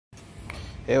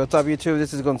Hey, what's up YouTube?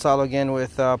 This is Gonzalo again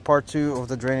with part 2 of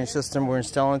the drainage system we're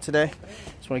installing today.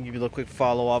 Just want to give you a quick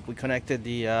follow-up. We connected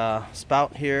the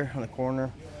spout here on the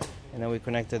corner, and then we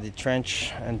connected the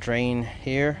trench and drain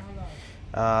here.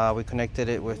 We connected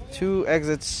it with 2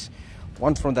 exits,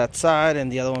 one from that side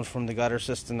and the other one from the gutter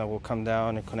system that will come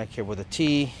down and connect here with a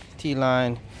T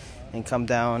line and come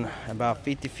down about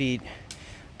 50 feet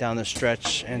down the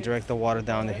stretch and direct the water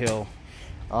down the hill.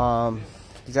 You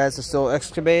guys are still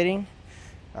excavating.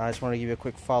 I just want to give you a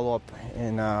quick follow-up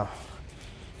and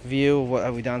view of what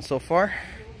have we done so far.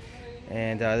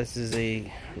 And this is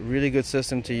a really good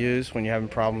system to use when you're having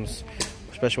problems,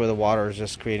 especially where the water is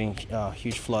just creating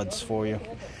huge floods for you.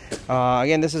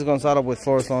 Again, this is Gonzalo with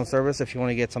Flores Lawn Service. If you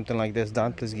want to get something like this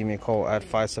done, please give me a call at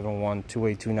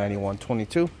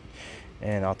 571-282-9122,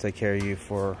 and I'll take care of you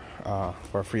for a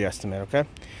free estimate. Okay.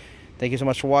 Thank you so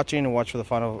much for watching, and watch for the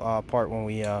final part when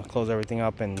we close everything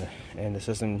up and the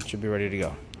system should be ready to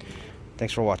go.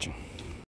 Thanks for watching.